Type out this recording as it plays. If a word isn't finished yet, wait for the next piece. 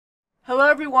Hello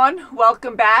everyone,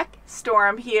 welcome back.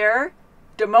 Storm here,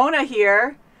 Demona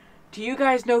here. Do you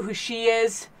guys know who she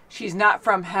is? She's not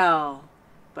from hell,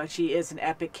 but she is an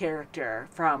epic character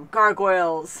from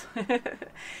Gargoyles.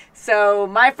 So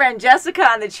my friend Jessica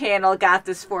on the channel got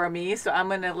this for me, so I'm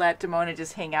going to let Demona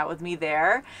just hang out with me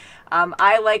there.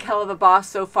 I like Helluva Boss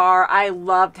so far. I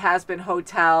loved Hazbin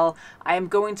Hotel. I am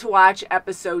going to watch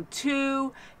episode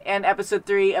 2 and episode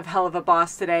 3 of Helluva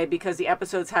Boss today because the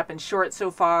episodes have been short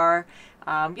so far.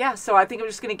 Yeah, so I think I'm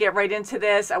just going to get right into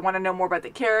this. I want to know more about the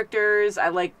characters. I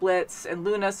like Blitz and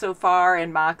Luna so far,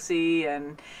 and Moxie,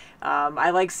 and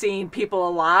I like seeing people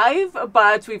alive,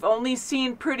 but we've only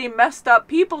seen pretty messed up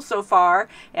people so far,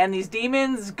 and these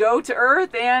demons go to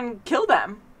Earth and kill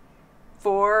them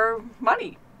for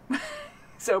money.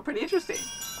 So pretty interesting.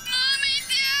 Mommy,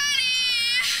 Daddy!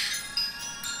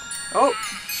 Oh.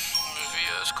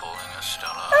 Via's calling us,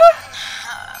 Stella.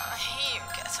 You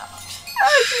get up.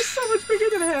 Oh, she's so much bigger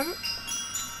than him.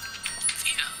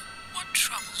 Via, what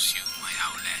troubles you, my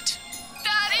owlet?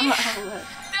 Daddy! Owlet.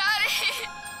 Daddy!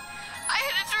 I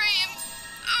had a dream.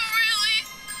 A really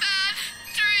bad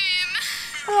dream.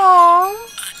 Aww. A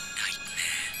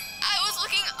nightmare. I was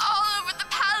looking all over the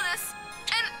palace,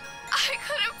 and I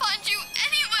couldn't find you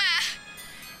anywhere.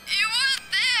 You weren't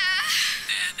there.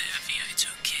 There, Via, it's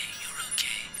okay. You're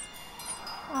okay.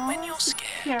 Aww, When you're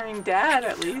scared, caring dad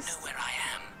at you least. know where I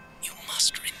am. You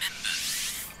must remember,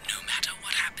 no matter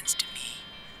what happens to me,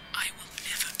 I will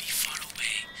never be far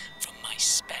away from my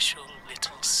special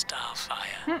little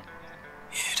starfire.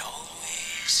 It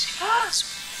always feels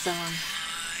Song.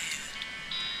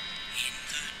 in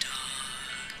the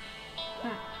dark.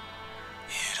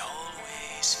 It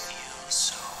always feels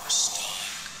so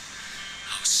stark.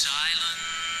 How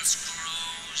silence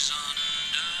grows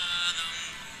under the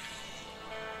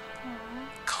moon.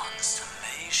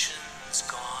 Constellations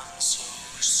gone so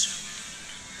soon.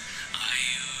 I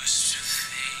used to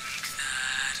think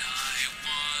that I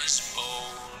was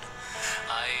bold.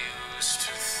 I used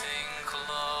to think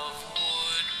love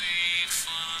would be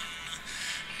fun.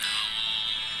 Now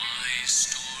all my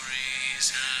stories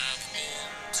have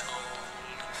been told.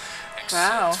 Except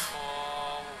Wow. for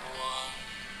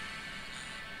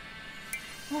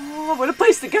one. Oh, what a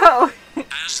place to go.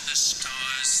 As the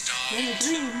stars start In a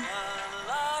dream.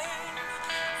 align,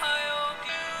 I hope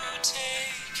you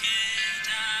take it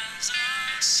as a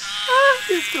sign. Ah,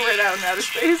 just go right out in outer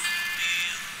space.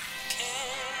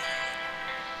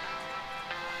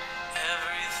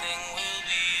 Everything will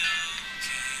be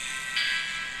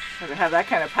okay. Doesn't have that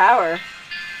kind of power. And if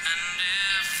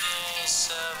the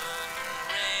seven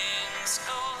rings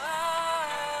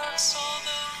collapse,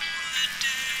 although the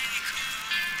day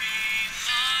could be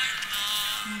my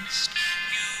last,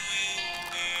 you will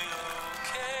be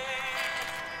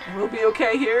okay. We'll be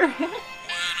okay here. When I'm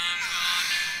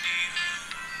gonna be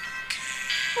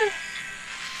okay.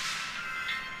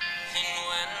 And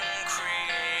when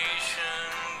creation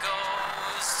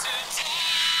goes to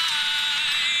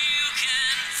die, you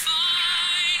can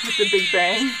find With the Big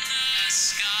Bang. the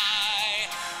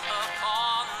sky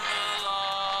upon the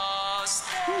lost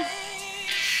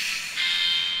day.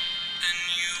 And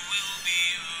you will be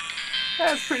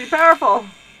That's pretty powerful.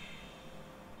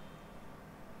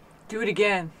 Do it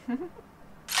again.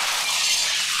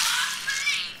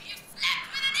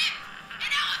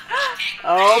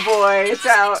 Oh boy, it's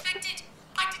out. I didn't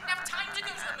have time to go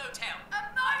to the motel. A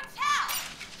motel?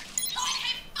 Like a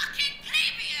fucking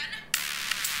plebeian?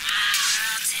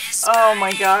 Oh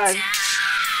my god.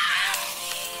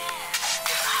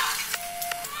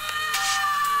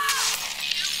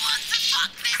 You want to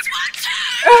fuck this one too?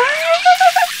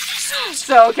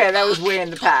 So, okay, that was way in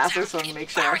the past. I just wanted to make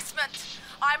sure. Embarrassment.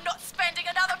 I'm not spending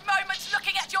another moment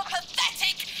looking at your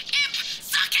pathetic,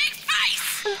 imp-sucking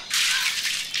face!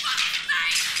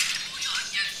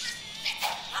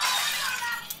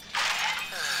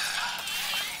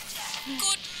 Good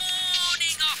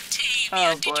morning, Octavia.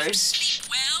 Oh, Did boy. you sleep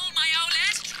well, my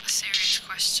owlet? A serious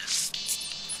question.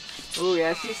 Oh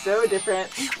yeah, she's so different.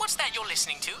 What's that you're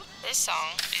listening to? This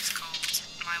song is called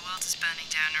My World is Burning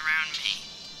Down Around Me.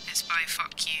 It's by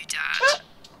Fuck You, Dad.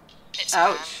 It's a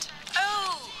Ouch. band.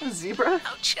 Oh! Zebra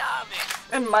How charming.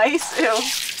 and mice. Ew. Are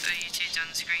you two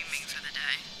done screaming for the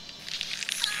day?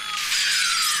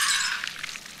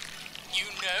 You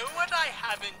know what I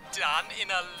haven't done in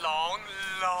a long,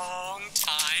 long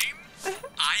time?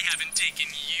 I haven't taken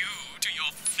you to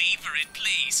your favorite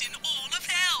place in all of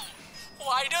hell.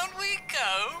 Why don't we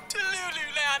go to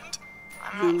Lululand?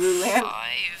 I'm Lululand. not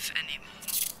 5 anymore.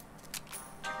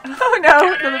 Oh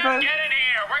no, another phone. Get in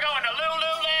here. We're going to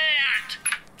Lululand.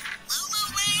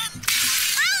 Lululand?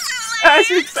 Ah,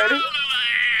 she's excited. Lululand.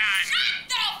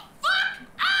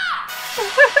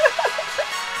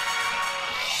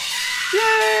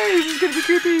 gonna be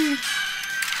creepy.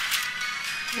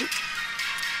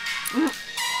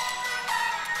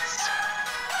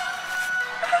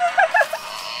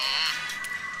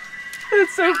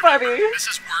 It's so funny. This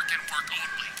is work and work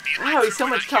only. Wow, he's so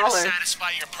much taller.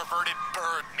 Satisfy your perverted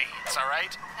bird needs, all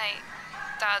right? Hey,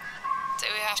 Dad, do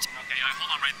we have to... Okay,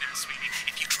 hold on right there, sweetie.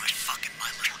 If you try fucking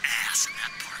my little ass in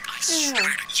that park, I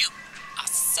swear to you are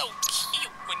so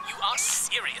cute when you are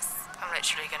serious. I'm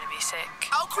literally gonna be sick.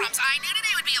 Oh, crumbs, I knew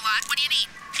today would be a lot. What do you need?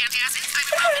 Antacids?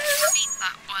 Ibuprofen?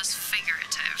 That was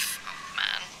figurative, oh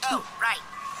man. Oh, right.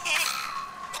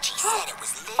 But she said it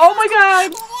was little. Oh my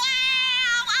god! Wow!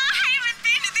 I haven't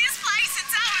been to this place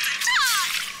since I was a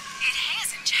tot. It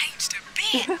hasn't changed a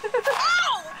bit.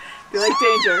 Oh! You like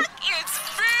danger. It's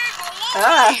big.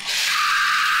 Ah.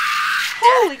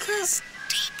 Holy crap.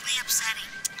 Deeply upsetting.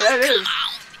 That is. Come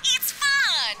on. It's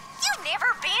fun. You've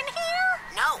never been here?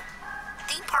 No.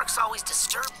 Theme parks always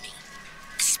disturb me.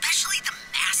 Especially the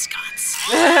mascots.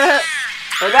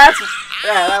 Oh, that's...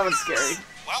 Yeah, that one's scary.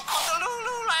 Welcome to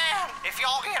Lululand. If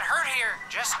y'all get hurt here,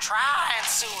 just try and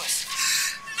sue us.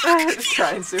 Just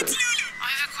try and sue it. I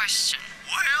have a question.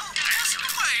 Well, ask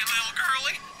away, little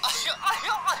girlie.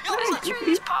 Through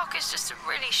this park is just a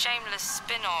really shameless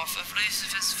spin-off of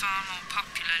Lucifer's far more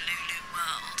popular Lulu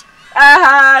World.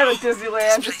 Aha! Like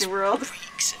Disneyland, Disney World.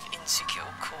 Reeks of insecure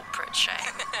corporate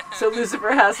shame. So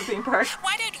Lucifer has a theme park.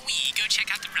 Why don't we go check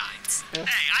out the rides? Yeah.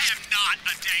 Hey, I am not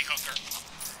a day hooker.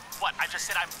 What? I just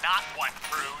said I'm not one,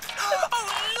 prude. Oh,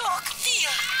 look,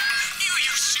 Thea. You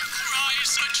used to cry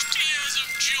such tears of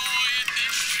joy in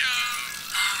this show.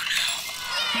 Oh, no.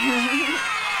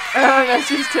 Oh, no,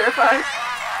 she's terrified.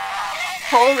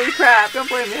 Holy crap, don't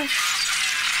blame me.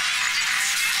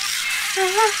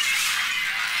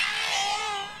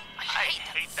 I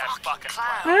hate that fucking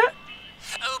clown. Huh?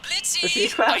 Oh, Blitzy. The sea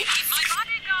cloud. I need my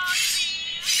bodyguard,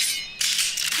 please.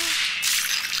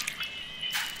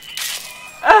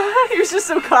 He was just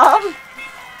so calm.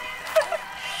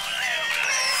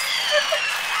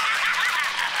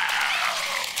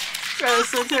 That was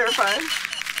so terrifying.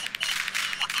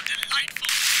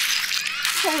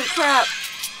 Holy crap.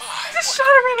 He just shot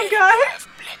a random guy.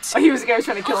 Oh, he was the guy who was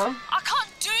trying to kill him. I can't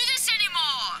do this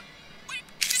anymore.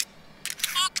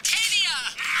 Octavia.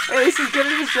 At least he's good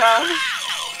at his job.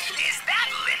 Is that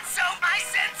Litso, my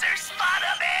sensor spot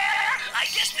up there? I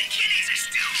guess the kitties are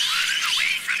still running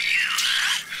away from you,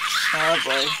 huh? Oh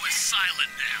boy. Oh, it's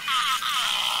silent now.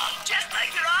 Just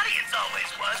like your audience always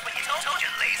was when you told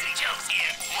your lazy jokes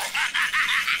here.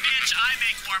 Bitch, I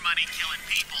make more money killing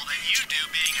people than you do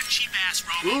being a cheap-ass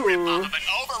Ooh. robo-rip-off of an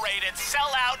overrated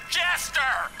sellout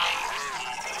jester.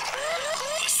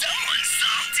 Someone's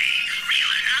salty.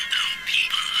 Reeling up though,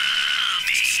 people love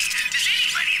me. Does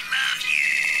anybody love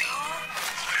you?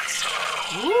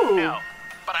 Ooh. No,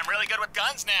 but I'm really good with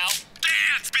guns now.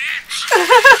 Dance, bitch!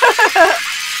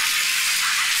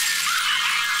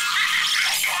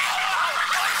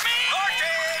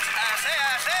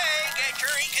 Get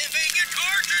your inconvenient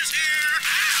tortures here!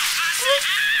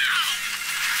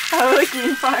 I like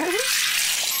green fire.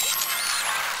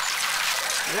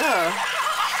 Yeah.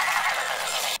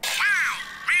 Wow,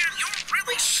 man, you're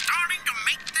really starting to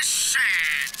make this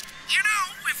sad. You know,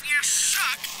 if you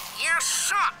suck, you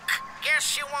suck.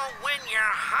 Guess you won't win your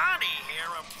honey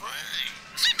here a prize.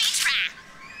 Let me try.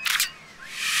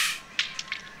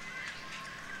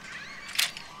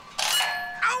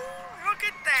 Oh, look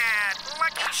at that.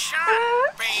 Lucky shot,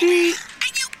 baby.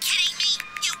 Are you kidding me?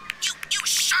 You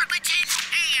charlatan.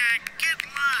 Hey, get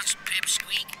lost,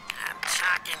 pipsqueak. I'm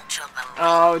talking to the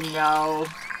Oh no.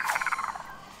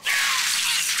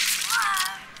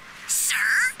 Sir?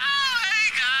 Oh, hey,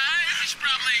 guys. We should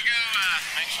probably go,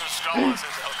 make sure Stolas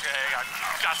is okay.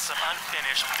 I've got some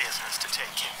unfinished business to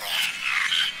take care of.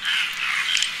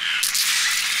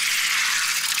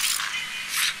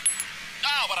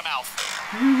 Oh, what a mouth.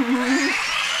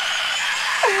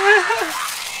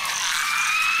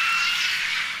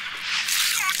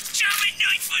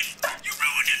 You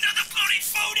ruined another bloody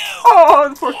photo! Oh,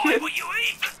 the poor kid. Will you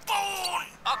eat the spoon?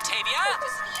 Octavia?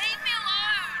 Just leave me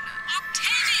alone.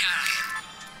 Octavia!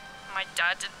 My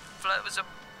dad didn't flirt was a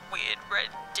weird red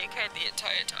dickhead the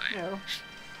entire time. No.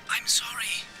 I'm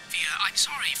sorry, Via. I'm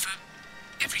sorry for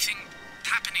everything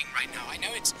happening right now. I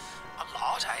know it's a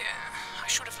lot. I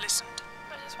should have listened.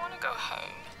 I just want to go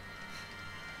home.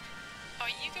 Are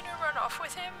you gonna run off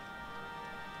with him?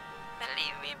 And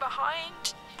leave me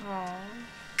behind? Aww.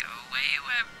 Go away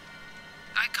where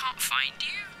I can't find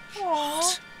you?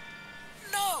 Aww.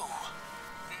 No.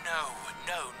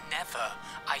 No, never.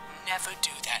 I'd never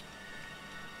do that.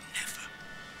 Never.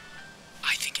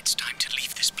 I think it's time to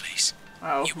leave this place.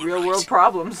 Oh, You were real right. world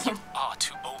problems. You are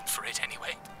too old for it, and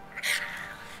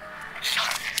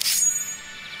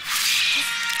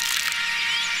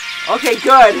Okay,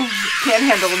 good. Can't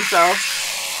handle himself.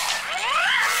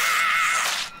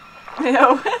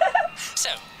 No. So,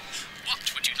 what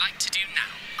would you like to do now?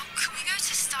 Oh, can we go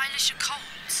to Stylish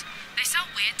Coles? They sell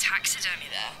weird taxidermy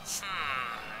there.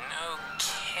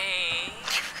 Okay.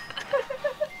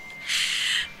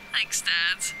 Thanks,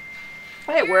 Dad.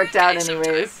 It worked out Okay,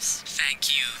 anyways. sometimes. Thank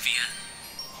you, Via.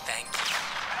 Thank you.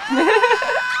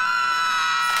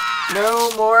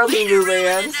 No more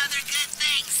Lululand. Another good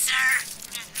thing, sir.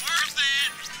 Worth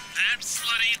it. That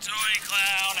slutty toy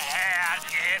clown had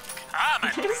it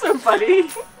coming. You're so funny.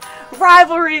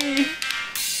 Rivalry.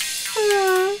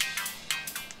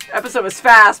 Episode was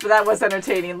fast, but that was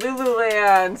entertaining.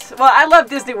 Lululand. Well, I love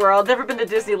Disney World. Never been to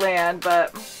Disneyland,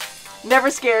 but never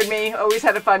scared me. Always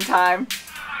had a fun time.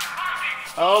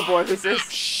 Oh boy, who's this?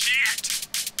 Shit.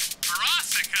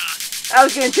 Veronica. I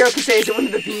was gonna joke and say it's one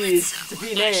of the bees. It's a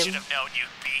bee I should name. have known you'd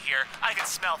be here. I can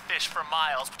smell fish for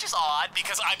miles, which is odd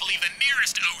because I believe the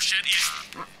nearest ocean is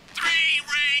 3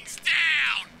 rings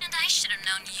down. And I should have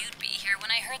known you'd be here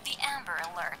when I heard the Amber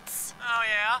Alerts. Oh,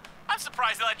 yeah? I'm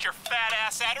surprised they let your fat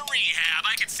ass out of rehab.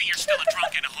 I can see you're still a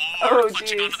drunken whore, Oh,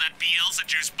 clutching jeez. onto that Beelze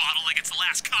juice bottle like it's the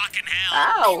last cock in hell.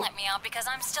 They Ow. let me out because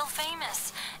I'm still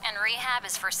famous. And rehab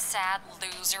is for sad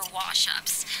loser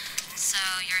wash-ups. So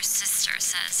your sister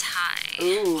says hi.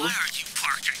 Ooh. Why are you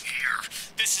parking here?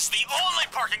 This is the only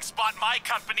parking spot my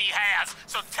company has,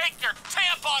 so take your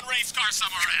tampon race car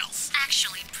somewhere else.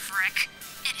 Actually, prick,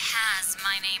 it has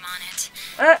my name on it.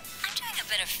 Uh, I'm doing a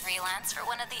bit of freelance for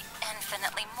one of the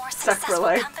infinitely more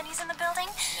Sacrilege. successful companies in the building.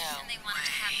 And they wanted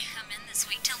to have me come in this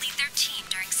week to lead their team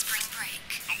during spring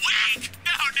break. A week?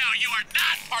 No, you are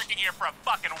not parking here for a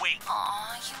fucking week.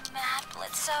 Aw, you mad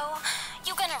Blitzo.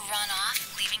 You gonna run off,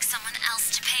 leaving someone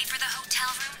else to pay for the hotel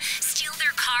room, steal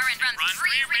their car, and run 3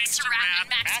 rings to Rat and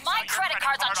max my credit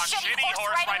cards on shitty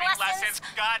horse riding lessons?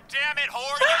 God damn it,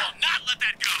 whore, you will not let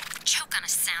that go. Choke on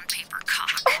a sandpaper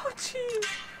cock. oh jeez.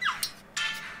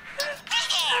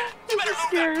 Hold on. You better move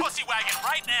scared. that pussy wagon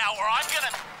right now, or I'm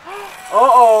gonna...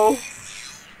 Uh-oh.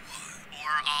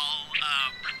 Or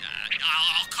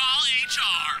I'll call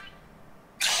HR.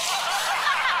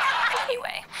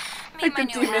 Anyway, me Like and my the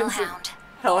new demons of hellhound.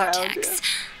 Hellhound, Vortex.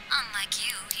 Unlike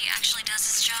you, he actually does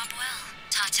his job well.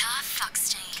 Ta-ta,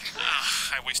 fuckstain.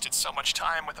 Ugh, I wasted so much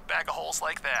time with a bag of holes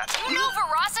like that. You know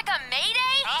Verosica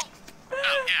Mayday? Huh?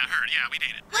 Oh, yeah, her. Yeah, we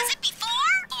dated. Was it before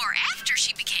or after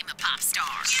she became a pop star?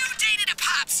 You dated a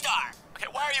pop star. Okay,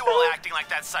 why are you all acting like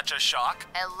that's such a shock?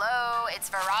 Hello, it's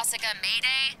Verosica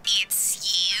Mayday.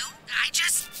 It's you?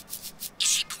 Is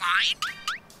she blind?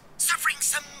 Suffering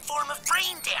some form of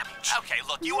brain damage. Okay,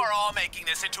 look, you are all making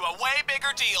this into a way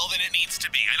bigger deal than it needs to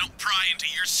be. I don't pry into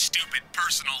your stupid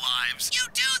personal lives. You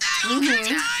do that all the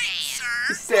time,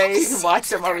 sir. Say, watch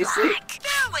them while we sleep.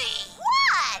 Billy!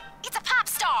 What? It's a pop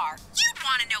star. You'd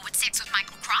want to know what sex with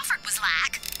Michael Crawford was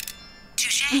like.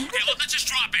 Touche. Okay, look, let's just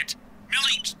drop it.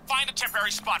 Millie, just find a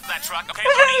temporary spot for that truck, okay?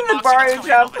 The Moxie, bar let's go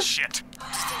handle jump. this shit.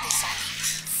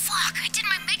 Fuck, I did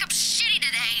my makeup shitty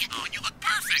today. Oh, you look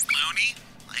perfect, Looney.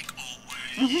 Like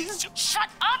always. Shut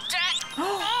up, Dad!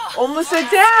 Almost said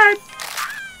dad.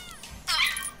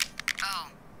 Oh.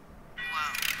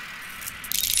 Whoa.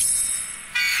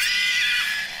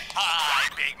 Hi,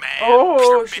 big man.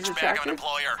 Oh, Mr. she's bitch bag of attractive. an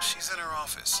employer. She's in her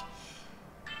office.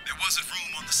 There wasn't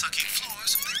room on the sucking floor,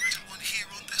 so they rented one here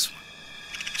on this one.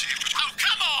 Oh,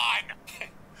 come on!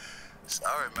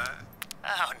 Sorry, man.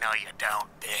 Oh, no, you don't,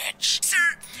 bitch. Sir,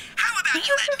 how about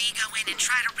you let me go in and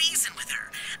try to reason with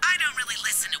her? I don't really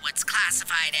listen to what's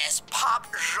classified as pop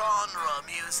genre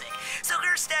music, so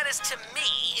her status to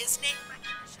me is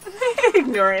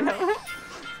Ignoring him. derivative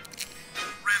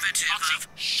Moxie, of...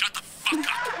 shut the fuck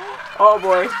up. Oh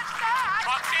boy.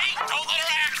 Moxie, don't let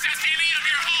her access any of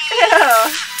your home. Yeah.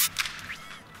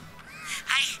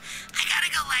 I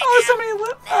gotta go lie Oh, down. somebody.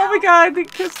 Oh my God, they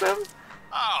kissed him.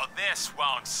 Oh, this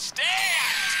won't stand.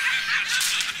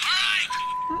 All right,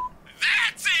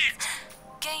 that's it.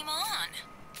 Game on,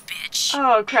 bitch.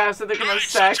 Oh crap! So they're gonna have Alright,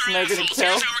 sex shut and your they're gonna assholes.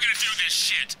 kill. Here's how we're gonna do this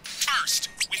shit. First,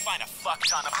 we find a fuck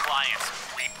ton of clients.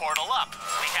 We portal up.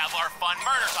 We have our fun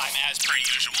murder time as per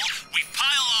usual. We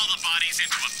pile all the bodies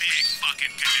into a big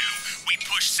fucking canoe. We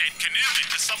push said canoe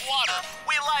into some water.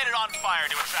 We light it on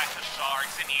fire to attract the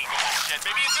sharks and eagles and shit.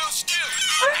 Maybe a goose too.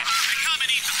 They come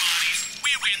and eat the bodies.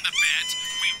 We win the bet.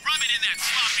 We rub it in that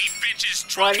sloppy bitch's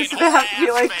Why drunken does it have to be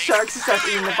ass like face. sharks and stuff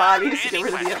eating the bodies to get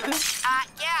rid of the Anyway. evidence?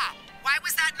 Yeah. Why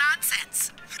was that nonsense?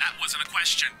 That wasn't a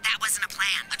question. That wasn't a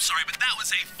plan. I'm sorry, but that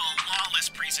was a flawless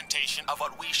presentation of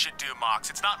what we should do, Mox.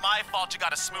 It's not my fault you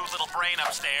got a smooth little brain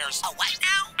upstairs. A what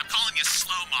now? I'm calling you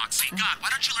slow, Moxie. God,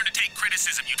 why don't you learn to take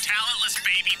criticism, you talentless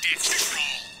baby dick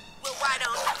troll? Well, why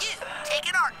don't you take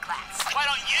an art class? Why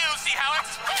don't you see how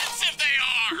expensive they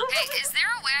are? Hey, is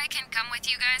there a way I can come with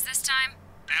you guys this time?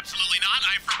 Absolutely not.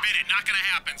 I forbid it. Not gonna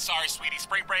happen. Sorry, sweetie.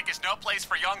 Spring break is no place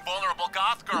for young, vulnerable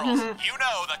goth girls. You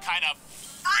know, the kind of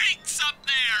freaks up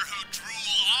there who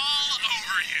drool all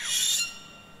over you.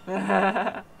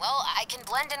 Well, I can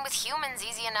blend in with humans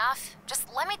easy enough. Just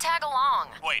let me tag along.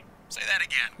 Wait, say that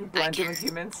again. Blend in with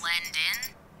humans. Blend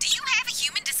in? Do you have a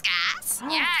human disguise?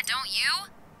 Yeah, don't you?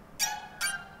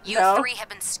 You No. three have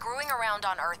been screwing around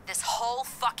on Earth this whole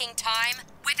fucking time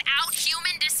without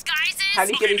human disguises? How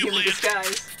do you get a Okay, human Newland.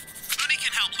 disguise? Mooney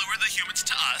can help lure the humans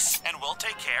to us, and we'll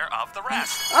take care of the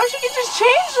rest. Oh, she can just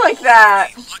change like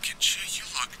that. Look at you. You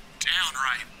look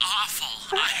downright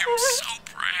Awful. I am so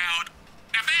proud.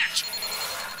 Now, bitch!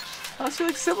 Oh, she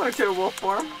looks similar to a wolf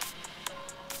form.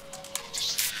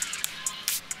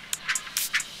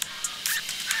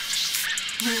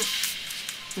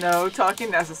 No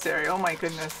talking necessary. Oh my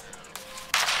goodness.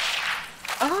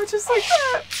 Oh, just like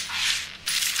that.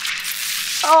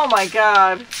 Oh my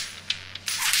god.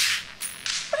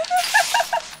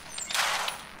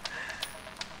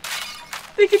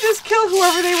 They can just kill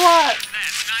whoever they want.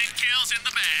 That's 9 kills in the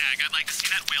bag. I'd like to see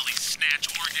that whaley snatch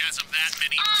orgasm that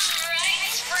many. Alright,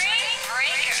 spring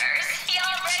breakers.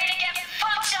 Y'all ready to get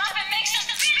fucked up and make some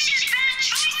vicious bad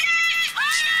choices?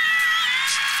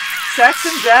 Sex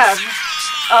and death.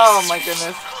 Oh my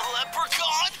goodness.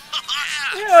 Leprechaun?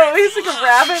 Ew, he's like a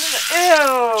rabbit.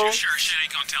 Ew. Sure, shit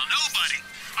ain't gonna tell nobody.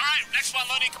 Alright, next one,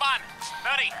 Looney, come on.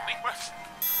 Looney,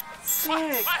 Sick.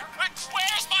 where's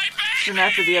my bag? And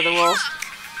after the other wolf.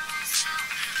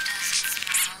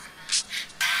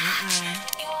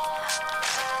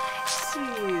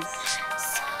 Jeez.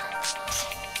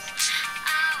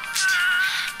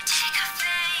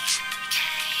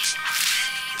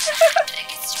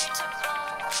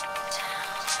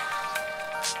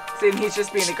 See, and he's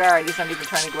just being a guard. He's not even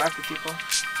trying to go after people.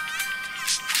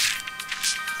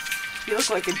 You look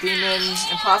like a demon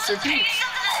imposter too.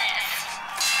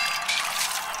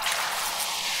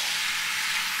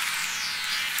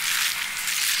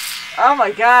 Oh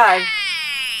my god.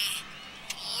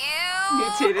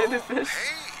 Mutated fish.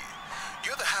 Hey,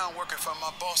 you're the hound working for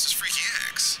my boss's freaky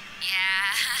ex.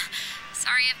 Yeah.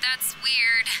 Sorry if that's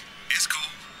weird. It's cool.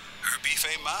 Her beef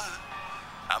ain't mine.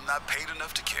 I'm not paid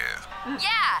enough to care.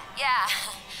 Yeah.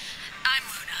 I'm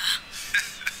Luna.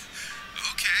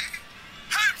 Okay.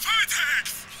 I'm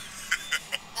Vortex!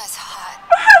 That's hot.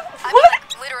 I mean, What?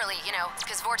 like, literally, you know,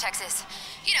 because vortexes,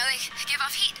 you know, they give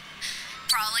off heat.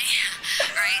 Probably.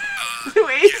 Right? The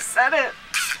way he said it.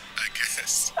 I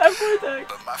guess. I'm Vortex.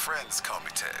 But my friends call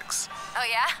me Tex. Oh,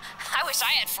 yeah? I wish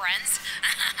I had friends.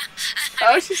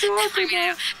 Oh, she's so I awkward mean,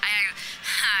 now. I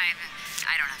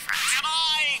don't have friends. Am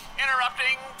I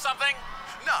interrupting something?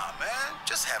 Nah, man.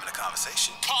 Just having a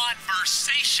conversation.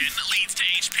 Conversation leads to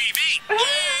HPV.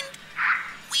 And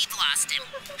we've lost him.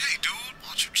 Hey, dude,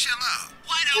 why don't you chill out?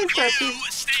 Why don't Who's you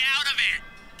that? stay out of it?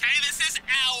 Okay, this is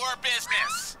our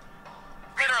business.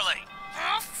 Literally.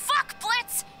 Oh, fuck,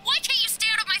 Blitz! Why can't you stay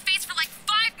out of my face for like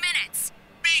 5 minutes?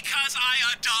 Because I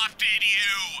adopted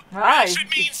you. Right. That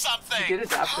should mean something. You did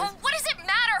adopt Oh, her. what does it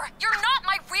matter? You're not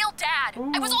my real dad.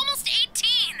 I was Ooh. almost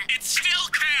 18. It still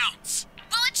counts.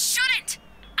 Well, it shouldn't.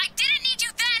 I didn't need you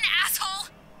then, asshole.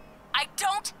 I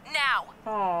don't now.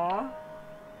 Aww.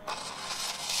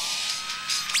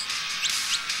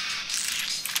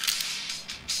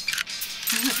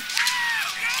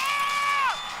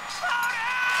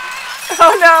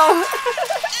 Oh no!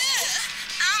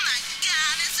 Oh my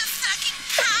god, it's a fucking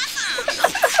possum.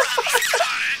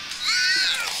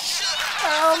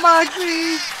 Oh,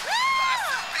 Moxie!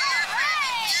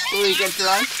 Will he get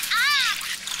drunk?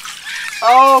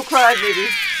 Oh, crybaby.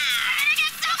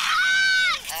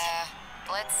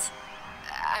 Blitz,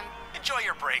 Enjoy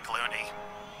your break, Looney.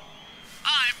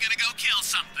 I'm gonna go kill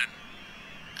something.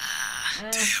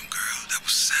 Damn, girl, that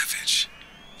was savage.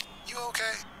 You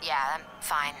okay? yeah, I'm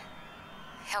fine.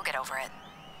 He'll get over it.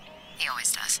 He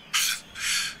always does.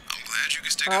 I'm glad you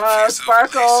can stick up for yourself.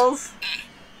 Sparkles.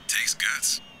 Takes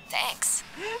guts. Thanks.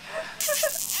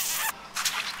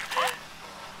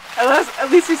 At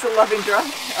least he's a loving drunk.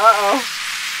 Uh-oh.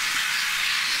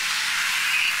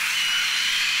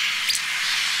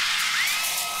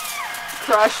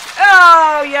 Crushed.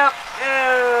 Oh, yep.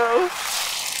 Ew.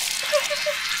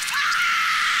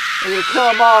 We're gonna kill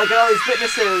them all. Get all these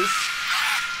witnesses.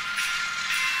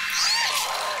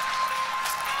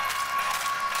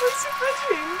 What's he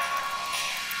punching?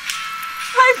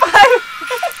 High five!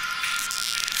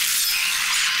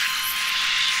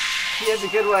 He has a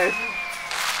good wife.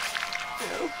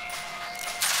 Ew.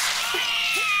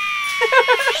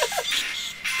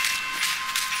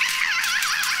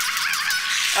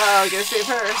 Oh, gotta save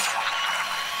her. I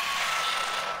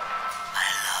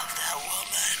love that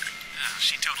woman. Oh,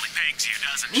 she totally pegs you,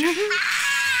 doesn't she?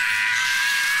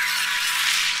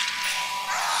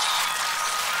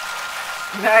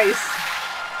 Nice.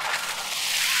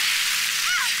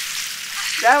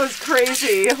 That was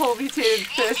crazy. A whole mutated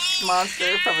fish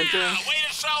monster from a drink. Way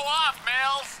to show off,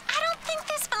 Mills. I don't think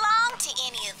this belonged to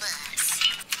any of us.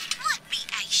 Would be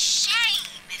a shame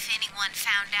if anyone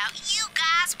found out you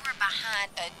guys were behind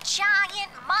a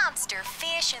giant monster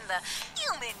fish in the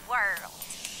human world.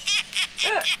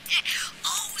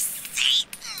 Oh,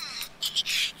 Satan!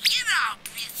 Get up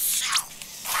yourself!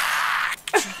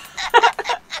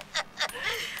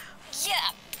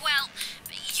 Yeah, well,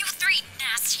 you three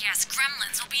nasty-ass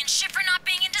gremlins will be in ship for not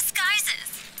being in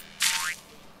disguises.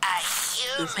 A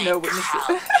There's human no witnesses. called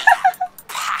me a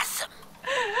possum.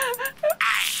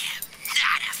 I am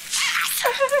not a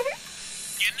possum.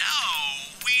 You know,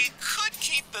 we could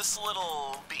keep this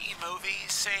little B-movie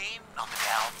sane on the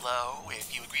down low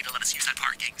if you agree to let us use that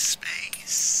parking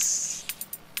space.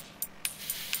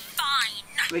 Fine.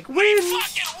 Like, win!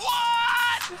 Fucking what?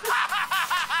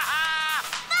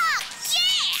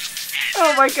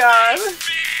 Oh my god.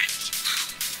 Bitch!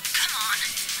 Come on,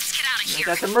 let's get out of We here.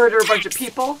 got to murder a bunch of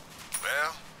people.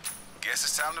 Well, guess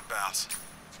it's time to bounce.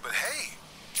 But hey,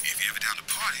 if you're ever down to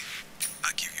party,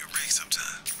 I'll give you a ring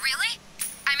sometime. Really?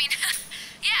 I mean,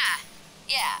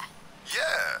 yeah.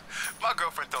 Yeah, my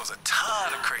girlfriend throws a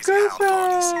ton of crazy hound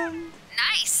parties. Girlfriend.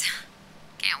 Nice.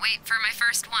 Can't wait for my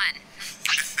first one.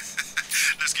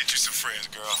 Let's get you some friends,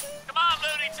 girl. Come on,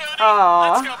 Looney Tooney.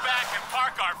 Aw. Let's go back and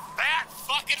park our fat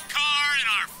fucking car in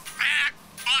our fat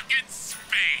fucking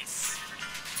space.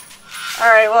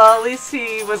 Alright, well, at least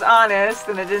he was honest,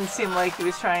 and it didn't seem like he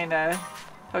was trying to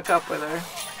hook up with her.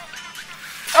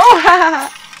 Oh, haha!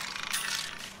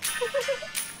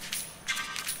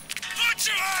 Put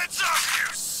your hands up,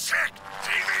 you sick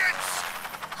deviants!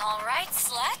 All right,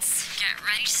 sluts. Get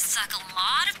ready to suck a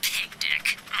lot of pig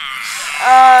dick.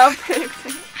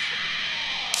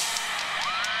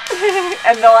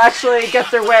 And they'll actually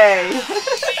get their way.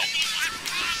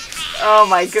 Oh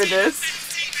my goodness.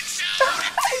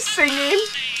 He's singing.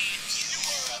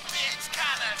 It's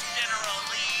kind of General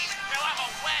Lee. Now I'm a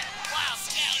wet, wild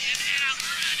stallion and I'm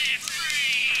running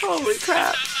free. Holy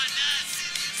crap.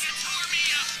 You tore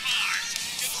me apart.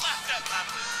 You left up my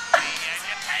booty and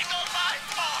you tangled my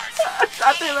parts.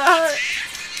 Shot through the heart.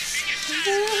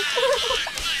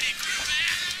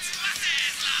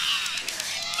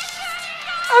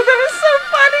 Oh, that is so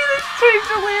funny. They changed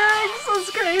the lyrics.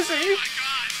 That's crazy. My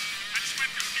God, I just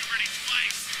went through puberty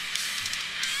twice.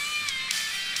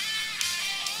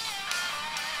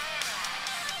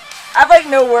 I have like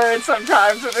no words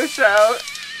sometimes in this show.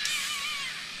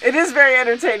 It is very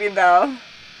entertaining though.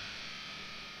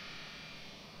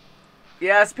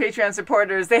 Yes, Patreon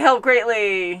supporters. They help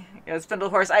greatly. Yes, Spindle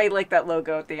Horse. I like that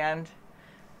logo at the end.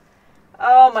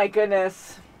 Oh my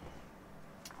goodness.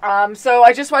 So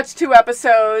I just watched 2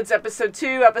 episodes, episode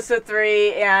 2, episode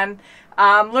 3, and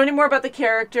learning more about the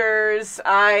characters.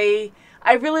 I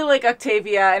really like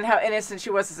Octavia and how innocent she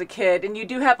was as a kid. And you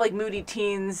do have like moody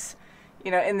teens,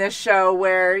 you know, in this show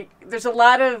where there's a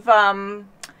lot of,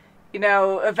 you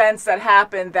know, events that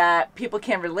happen that people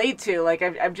can relate to. Like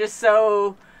I'm just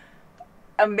so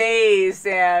amazed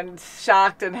and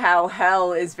shocked in how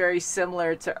hell is very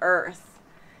similar to Earth.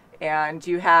 And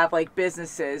you have like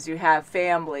businesses, you have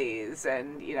families,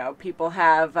 and you know people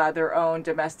have their own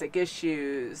domestic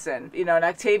issues. And you know, in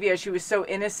Octavia, she was so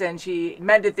innocent. She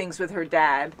mended things with her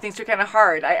dad. Things are kind of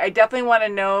hard. I definitely want to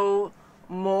know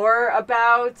more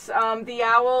about the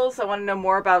owls. I want to know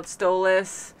more about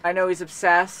Stolas. I know he's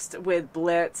obsessed with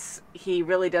Blitz. He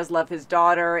really does love his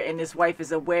daughter, and his wife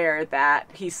is aware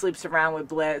that he sleeps around with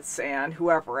Blitz and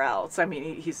whoever else. I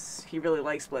mean, he really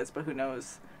likes Blitz, but who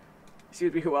knows?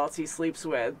 Excuse me, who else he sleeps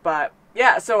with. But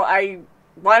yeah, so I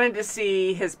wanted to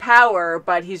see his power,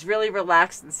 but he's really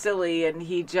relaxed and silly, and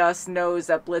he just knows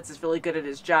that Blitz is really good at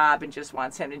his job and just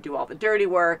wants him to do all the dirty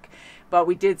work. But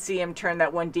we did see him turn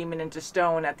that one demon into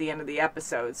stone at the end of the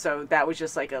episode, so that was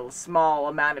just like a small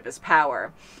amount of his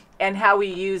power. And how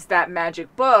he used that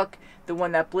magic book, the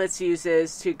one that Blitz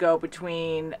uses to go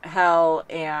between hell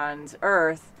and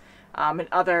Earth, in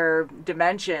other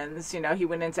dimensions. You know, he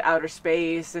went into outer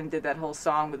space and did that whole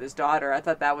song with his daughter. I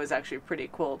thought that was actually pretty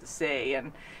cool to see.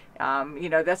 And, you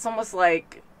know, that's almost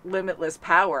like limitless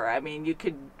power. I mean, you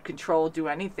could do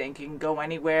anything. You can go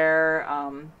anywhere.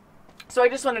 So I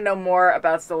just want to know more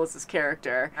about Stolas'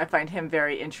 character. I find him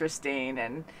very interesting.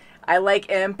 And I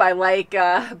like Imp. I like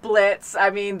Blitz. I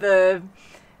mean, the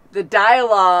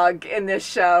dialogue in this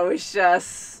show is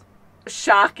just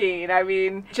shocking. I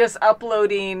mean, just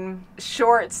uploading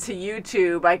shorts to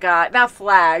YouTube, I got, not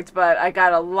flagged, but I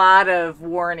got a lot of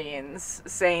warnings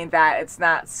saying that it's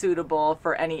not suitable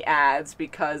for any ads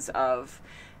because of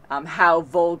how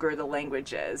vulgar the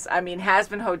language is. I mean,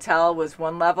 Hazbin Hotel was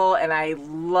one level, and I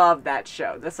love that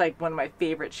show. That's like one of my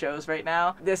favorite shows right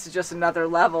now. This is just another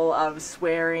level of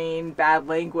swearing, bad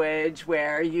language,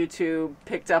 where YouTube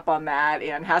picked up on that,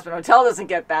 and Hazbin Hotel doesn't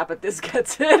get that, but this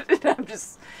gets it, and I'm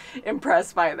just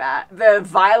impressed by that. The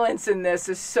violence in this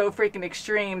is so freaking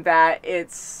extreme that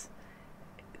it's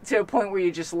to a point where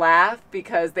you just laugh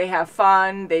because they have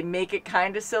fun. They make it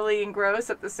kind of silly and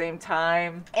gross at the same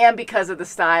time. And because of the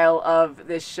style of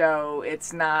this show,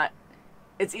 it's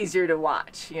easier to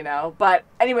watch, you know? But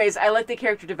anyways, I like the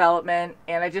character development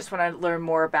and I just want to learn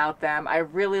more about them. I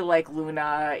really like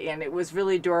Luna, and it was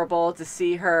really adorable to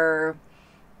see her,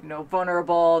 you know,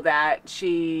 vulnerable, that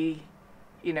she,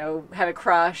 you know, had a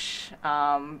crush,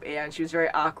 and she was very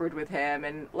awkward with him,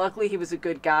 and luckily he was a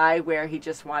good guy where he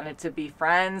just wanted to be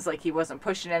friends. Like, he wasn't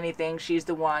pushing anything. She's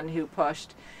the one who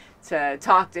pushed to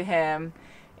talk to him,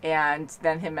 and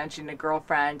then him mentioned a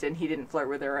girlfriend, and he didn't flirt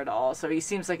with her at all. So he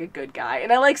seems like a good guy,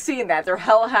 and I like seeing that. They're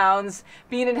hellhounds.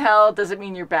 Being in hell doesn't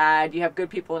mean you're bad. You have good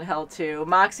people in hell too.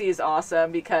 Moxie is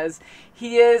awesome because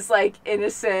he is like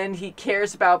innocent. He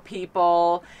cares about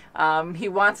people. He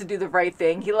wants to do the right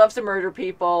thing. He loves to murder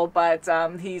people, but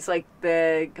he's like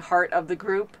the heart of the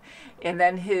group. And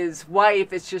then his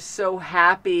wife is just so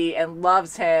happy and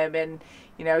loves him, and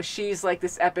you know, she's like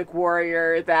this epic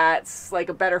warrior that's like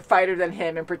a better fighter than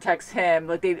him and protects him.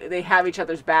 Like, they have each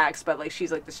other's backs, but like,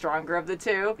 she's like the stronger of the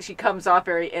two. She comes off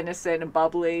very innocent and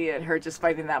bubbly, and her just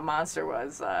fighting that monster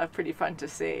was pretty fun to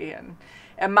see.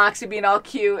 And Moxie being all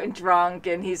cute and drunk,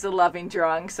 and he's a loving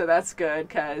drunk, so that's good,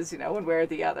 because, you know, one way or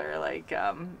the other, like,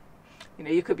 you know,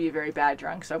 you could be a very bad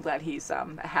drunk, so I'm glad he's a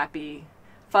happy,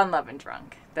 fun-loving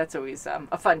drunk. That's always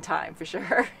a fun time, for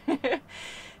sure.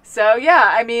 So,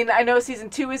 yeah, I mean, I know season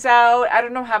 2 is out. I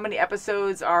don't know how many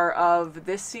episodes are of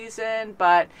this season,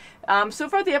 but so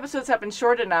far the episodes have been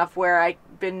short enough where I've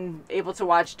been able to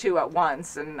watch 2 at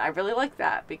once, and I really like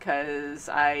that because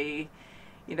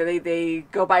you know, they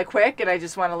go by quick, and I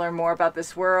just want to learn more about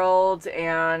this world,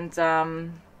 and,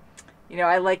 you know,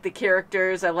 I like the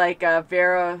characters. I like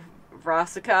Vera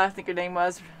Rosica, I think her name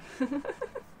was.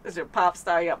 There's a pop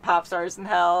star. You got pop stars in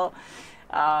hell.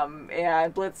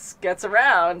 And Blitz gets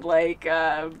around, like,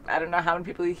 I don't know how many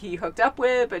people he hooked up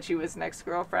with, but she was an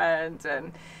ex-girlfriend,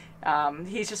 and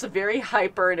he's just a very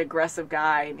hyper and aggressive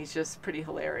guy, and he's just pretty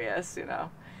hilarious, you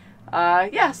know.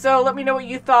 Yeah, so let me know what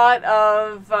you thought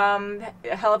of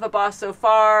Helluva Boss so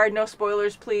far. No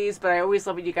spoilers, please, but I always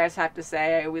love what you guys have to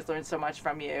say. I always learn so much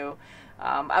from you.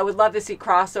 I would love to see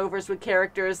crossovers with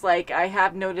characters. Like, I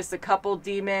have noticed a couple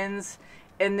demons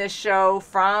in this show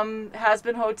from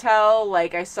Hazbin Hotel.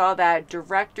 Like, I saw that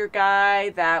director guy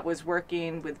that was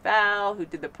working with Val, who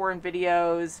did the porn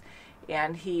videos,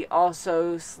 and he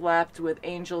also slept with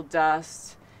Angel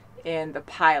Dust in the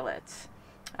pilot.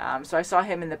 So I saw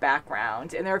him in the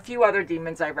background, and there are a few other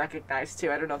demons I recognized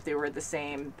too. I don't know if they were the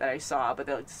same that I saw, but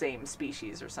they're like the same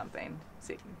species or something,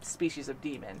 same species of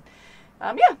demon.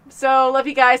 Yeah, so love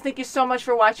you guys. Thank you so much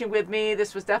for watching with me.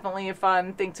 This was definitely a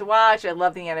fun thing to watch. I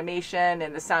love the animation,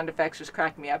 and the sound effects just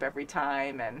crack me up every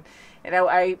time. And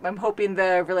I'm hoping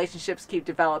the relationships keep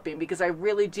developing, because I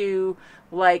really do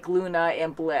like Luna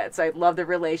and Blitz. I love the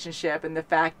relationship and the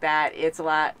fact that it's a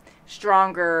lot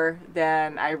stronger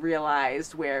than I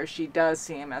realized, where she does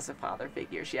see him as a father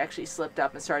figure. She actually slipped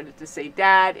up and started to say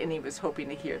dad, and he was hoping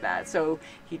to hear that. So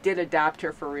he did adopt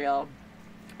her for real.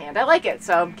 And I like it,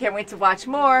 so can't wait to watch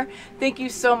more. Thank you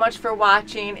so much for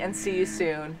watching, and see you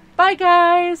soon. Bye,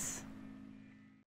 guys!